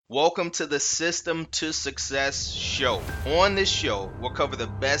Welcome to the System to Success show. On this show, we'll cover the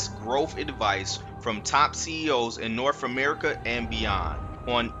best growth advice from top CEOs in North America and beyond.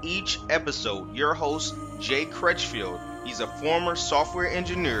 On each episode, your host, Jay Crutchfield, he's a former software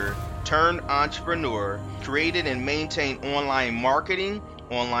engineer turned entrepreneur, created and maintained online marketing,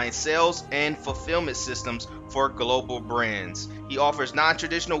 online sales, and fulfillment systems for global brands. He offers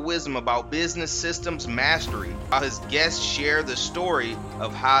non-traditional wisdom about business systems mastery, while his guests share the story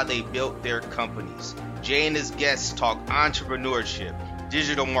of how they built their companies. Jay and his guests talk entrepreneurship,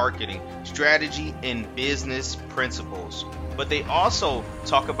 digital marketing, strategy, and business principles. But they also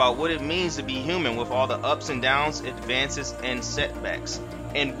talk about what it means to be human with all the ups and downs, advances, and setbacks.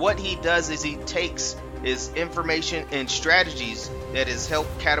 And what he does is he takes his information and strategies that has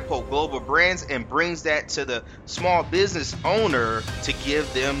helped catapult global brands and brings that to the small business owner to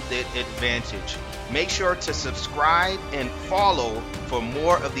give them that advantage. Make sure to subscribe and follow for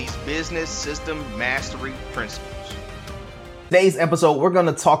more of these business system mastery principles. Today's episode, we're going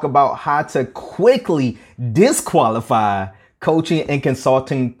to talk about how to quickly disqualify coaching and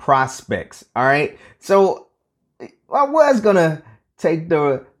consulting prospects. All right. So I was going to take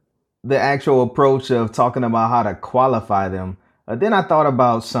the actual approach of talking about how to qualify them. Then I thought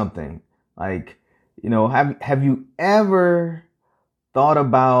about something like, have you ever thought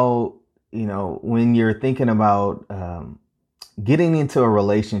about, when you're thinking about getting into a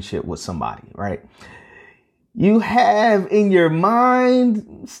relationship with somebody, right? You have in your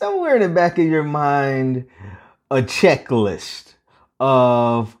mind, somewhere in the back of your mind, a checklist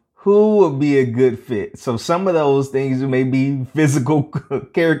of who would be a good fit. So some of those things may be physical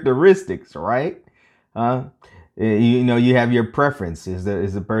characteristics, right? You have your preference. Is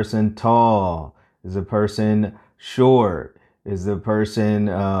the person tall? Is the person short? Is the person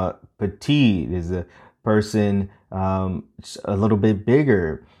petite? Is the person a little bit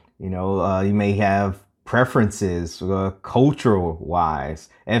bigger? You may have preferences, cultural wise,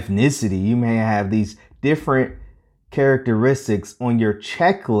 ethnicity. You may have these different characteristics on your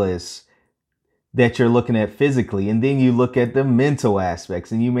checklist that you're looking at physically. And then you look at the mental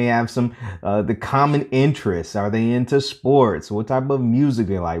aspects, and you may have some, the common interests. Are they into sports? What type of music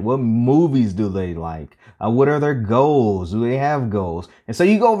they like? What movies do they like? What are their goals? Do they have goals? And so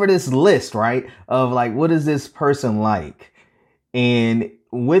you go over this list, right? Of like, what is this person like? And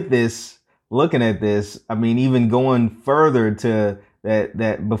with this, looking at this, even going further to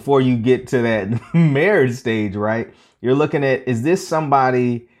that before you get to that marriage stage, right? You're looking at, is this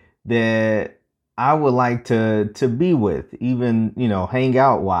somebody that I would like to be with, even, hang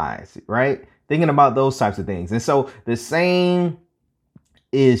out wise, right? Thinking about those types of things. And so the same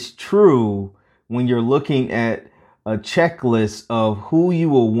is true when you're looking at a checklist of who you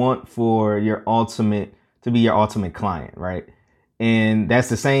will want for to be your ultimate client, right? And that's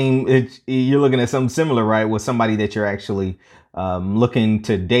the same. You're looking at something similar, right? With somebody that you're actually looking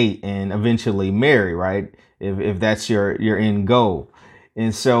to date and eventually marry, right? If that's your end goal.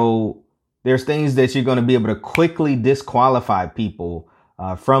 And so there's things that you're going to be able to quickly disqualify people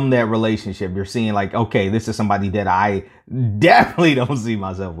from that relationship. You're seeing like, okay, this is somebody that I definitely don't see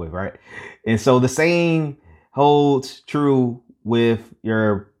myself with, right? And so the same holds true with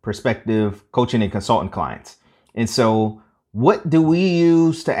your prospective coaching and consultant clients. And so what do we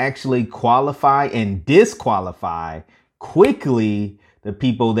use to actually qualify and disqualify quickly the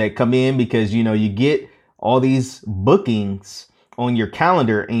people that come in? Because, you get all these bookings on your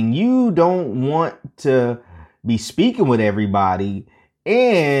calendar and you don't want to be speaking with everybody.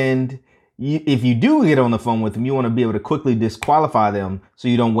 And if you do get on the phone with them, you want to be able to quickly disqualify them so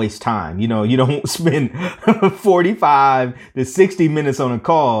you don't waste time. You don't spend 45 to 60 minutes on a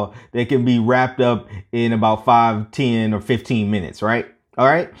call that can be wrapped up in about 5, 10 or 15 minutes, right? All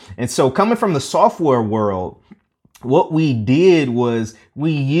right. And so coming from the software world, what we did was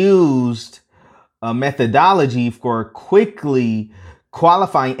we used a methodology for quickly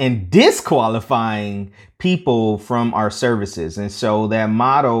qualifying and disqualifying people from our services. And so that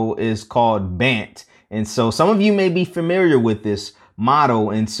model is called BANT. And so some of you may be familiar with this model.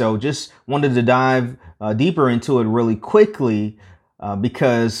 And so just wanted to dive deeper into it really quickly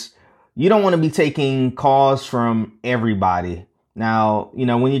because you don't want to be taking calls from everybody. Now,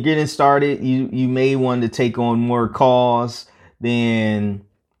 when you're getting started, you may want to take on more calls than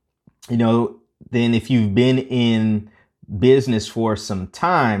if you've been in business for some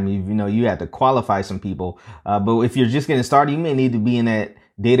time. You have to qualify some people. But if you're just getting started, you may need to be in that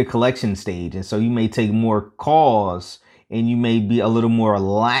data collection stage. And so you may take more calls and you may be a little more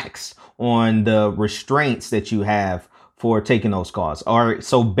lax on the restraints that you have for taking those calls. All right.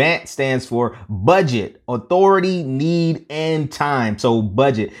 So BANT stands for budget, authority, need, and time. So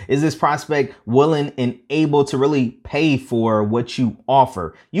budget, is this prospect willing and able to really pay for what you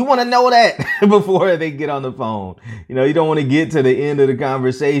offer? You want to know that before they get on the phone. You know, you don't want to get to the end of the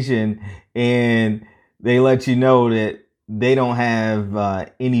conversation and they let you know that they don't have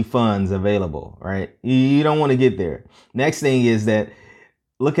any funds available, right? You don't want to get there. Next thing is that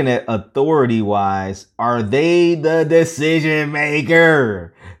looking at authority wise, are they the decision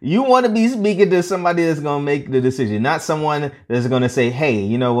maker? You want to be speaking to somebody that's going to make the decision, not someone that's going to say, hey,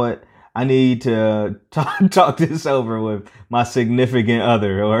 you know what? I need to talk this over with my significant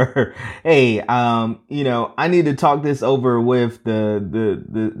other, or hey, you know, I need to talk this over with the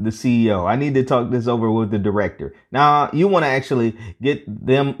CEO. I need to talk this over with the director. Now, you want to actually get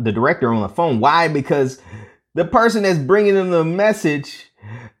the director on the phone. Why? Because the person that's bringing them the message,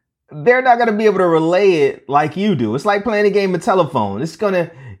 they're not going to be able to relay it like you do. It's like playing a game of telephone. It's going to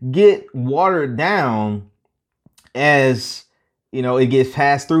get watered down as, you know, it gets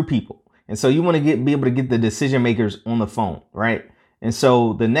passed through people. And so you want to be able to get the decision makers on the phone, right? And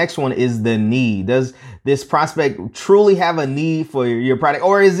so the next one is the need. Does this prospect truly have a need for your product,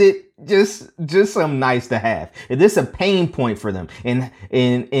 or is it just some nice to have? Is this a pain point for them?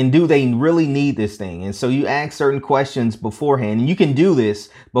 And do they really need this thing? And so you ask certain questions beforehand, and you can do this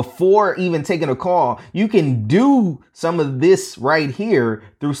before even taking a call. You can do some of this right here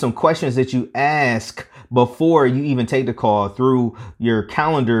through some questions that you ask before you even take the call through your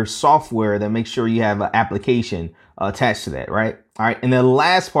calendar software that makes sure you have an application attached to that, right? All right. And the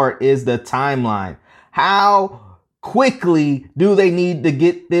last part is the timeline. How quickly do they need to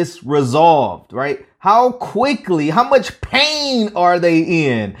get this resolved, right? How quickly, how much pain are they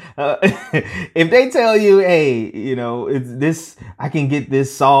in? If they tell you, hey, you know, it's this, I can get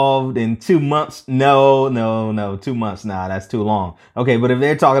this solved in 2 months. No, 2 months. Nah, that's too long. Okay. But if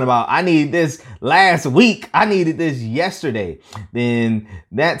they're talking about, I need this last week, I needed this yesterday, then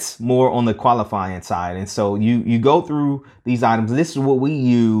that's more on the qualifying side. And so you go through these items. This is what we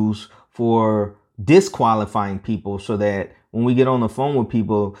use for disqualifying people, so that when we get on the phone with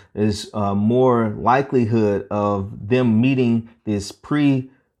people, there's more likelihood of them meeting this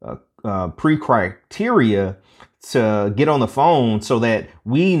pre criteria to get on the phone, so that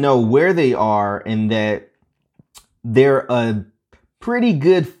we know where they are and that they're a pretty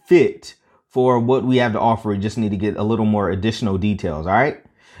good fit for what we have to offer. We just need to get a little more additional details. All right.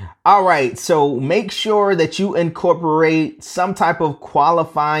 All right. So make sure that you incorporate some type of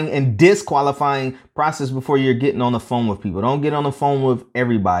qualifying and disqualifying process before you're getting on the phone with people. Don't get on the phone with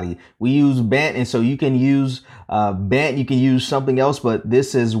everybody. We use BANT, and so you can use BANT. You can use something else, but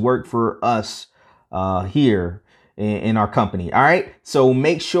this has worked for us here in our company. All right. So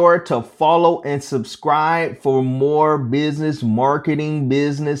make sure to follow and subscribe for more business marketing,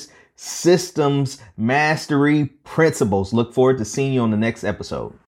 business systems mastery principles. Look forward to seeing you on the next episode.